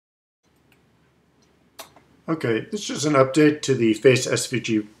Okay, this is an update to the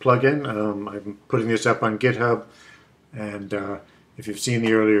FaceSVG plugin. I'm putting this up on GitHub, and if you've seen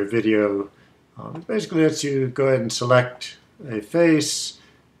the earlier video, it basically lets you go ahead and select a face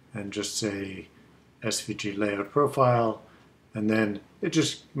and just say SVG layout profile, and then it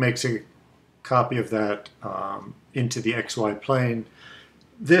just makes a copy of that into the XY plane.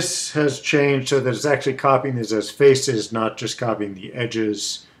 This has changed so that it's actually copying these as faces, not just copying the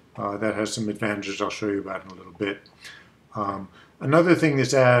edges. That has some advantages I'll show you about in a little bit. Another thing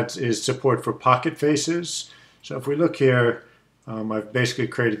this adds is support for pocket faces. So if we look here, I've basically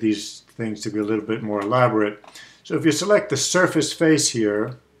created these things to be a little bit more elaborate. So if you select the surface face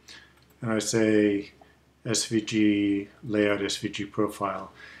here, and I say SVG layout, SVG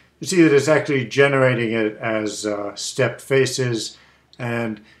profile, you see that it's actually generating it as stepped faces,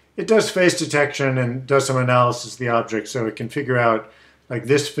 and it does face detection and does some analysis of the object, so it can figure out like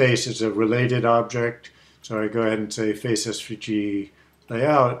this face is a related object. So I go ahead and say face SVG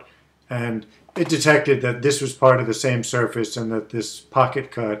layout, and it detected that this was part of the same surface and that this pocket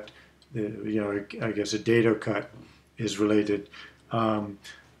cut, I guess a dado cut, is related.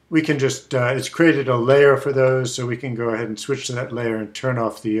 We can just, it's created a layer for those, so we can go ahead and switch to that layer and turn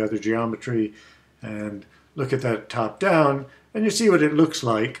off the other geometry and look at that top down, and you see what it looks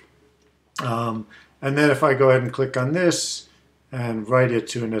like. And then if I go ahead and click on this and write it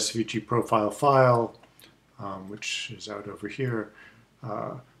to an SVG profile file, which is out over here,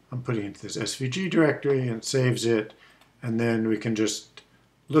 I'm putting it into this SVG directory and it saves it, and then we can just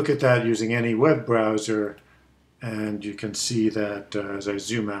look at that using any web browser, and you can see that as I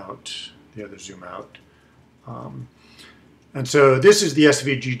zoom out, the other zoom out. And so this is the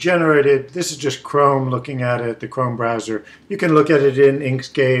SVG generated. This is just Chrome looking at it, the Chrome browser. You can look at it in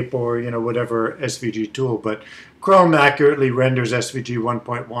Inkscape or whatever SVG tool, but Chrome accurately renders SVG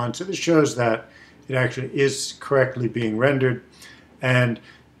 1.1, so this shows that it actually is correctly being rendered. And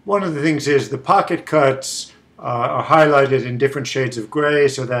one of the things is the pocket cuts are highlighted in different shades of gray,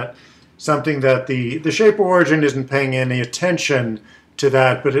 so that something that the Shaper Origin isn't paying any attention to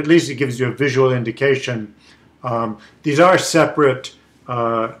that, but at least it gives you a visual indication. These are separate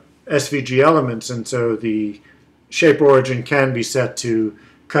SVG elements, and so the Shaper Origin can be set to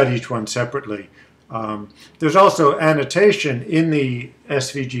cut each one separately. There's also annotation in the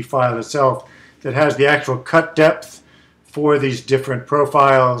SVG file itself that has the actual cut depth for these different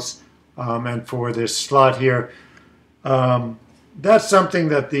profiles and for this slot here. That's something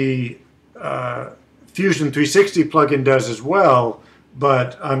that the Fusion 360 plugin does as well,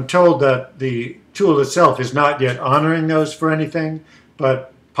 but I'm told that the tool itself is not yet honoring those for anything,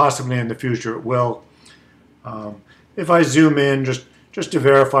 but possibly in the future it will. If I zoom in, just to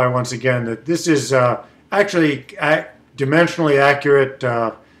verify once again that this is actually dimensionally accurate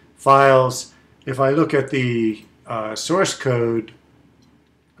files. If I look at the source code,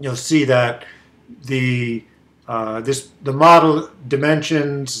 you'll see that the model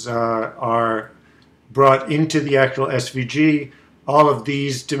dimensions are brought into the actual SVG. All of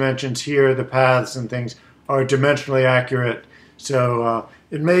these dimensions here, the paths and things, are dimensionally accurate. So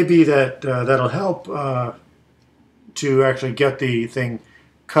it may be that that'll help to actually get the thing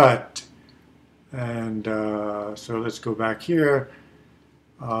cut. And so let's go back here.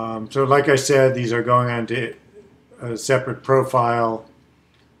 So like I said, these are going onto a separate profile,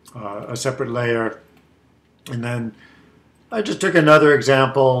 a separate layer. And then I just took another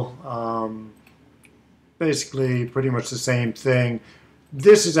example, basically pretty much the same thing.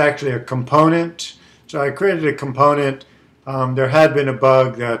 This is actually a component. So I created a component. There had been a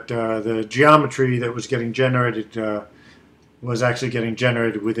bug that the geometry that was getting generated was actually getting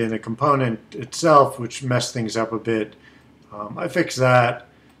generated within a component itself, which messed things up a bit. I fixed that.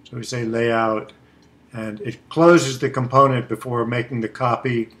 So we say layout, and it closes the component before making the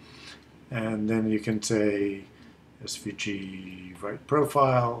copy. And then you can say SVG write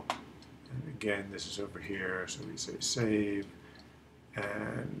profile. And again, this is over here, so we say save,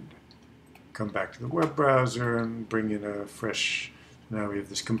 and come back to the web browser and bring in a fresh, now we have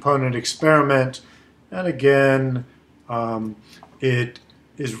this component experiment, and again, it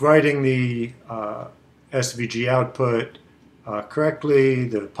is writing the SVG output correctly,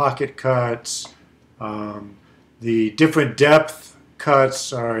 the pocket cuts, the different depth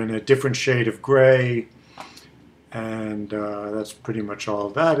cuts are in a different shade of gray, and that's pretty much all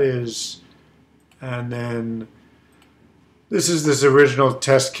that is. And then this is this original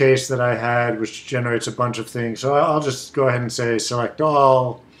test case that I had, which generates a bunch of things. So I'll just go ahead and say select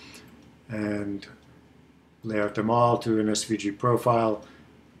all and layout them all to an SVG profile,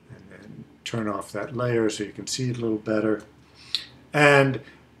 and then turn off that layer so you can see it a little better. And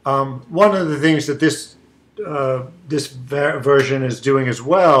one of the things that this this version is doing as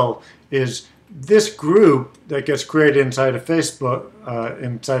well is this group that gets created inside of Facebook,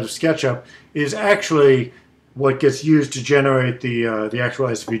 inside of SketchUp, is actually what gets used to generate the actual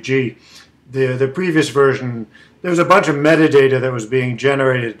SVG. The previous version, there was a bunch of metadata that was being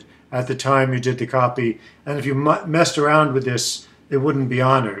generated at the time you did the copy, and if you messed around with this, it wouldn't be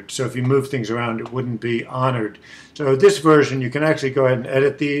honored. So if you move things around, it wouldn't be honored. So this version, you can actually go ahead and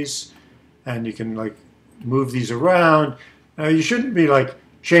edit these, and you can like move these around. Now you shouldn't be like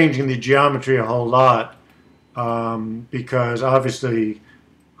changing the geometry a whole lot, because obviously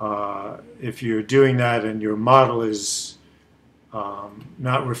if you're doing that and your model is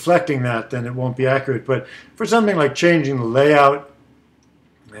not reflecting that, then it won't be accurate. But for something like changing the layout,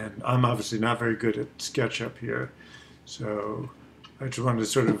 and I'm obviously not very good at SketchUp here, so I just wanted to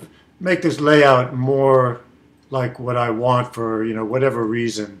sort of make this layout more like what I want for, whatever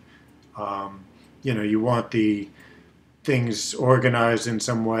reason. You want the things organized in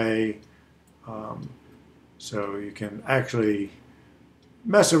some way, so you can actually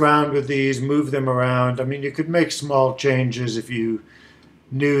mess around with these, move them around. I mean, you could make small changes if you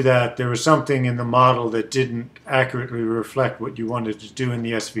knew that there was something in the model that didn't accurately reflect what you wanted to do in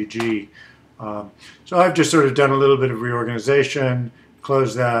the SVG. So I've just sort of done a little bit of reorganization,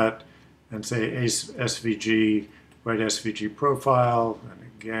 close that, and say SVG, write SVG profile,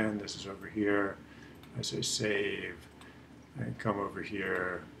 and again, this is over here. I say save, and come over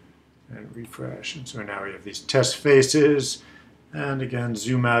here and refresh. And so now we have these test faces, and again,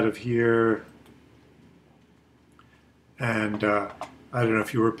 zoom out of here. And I don't know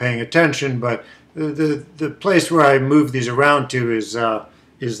if you were paying attention, but the place where I moved these around to is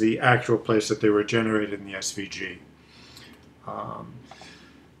the actual place that they were generated in the SVG.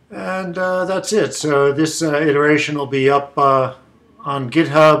 And that's it. So this iteration will be up on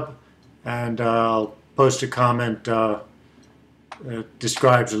GitHub, and I'll post a comment that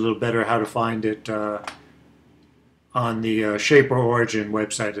describes a little better how to find it on the Shaper Origin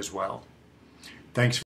website as well. Thanks.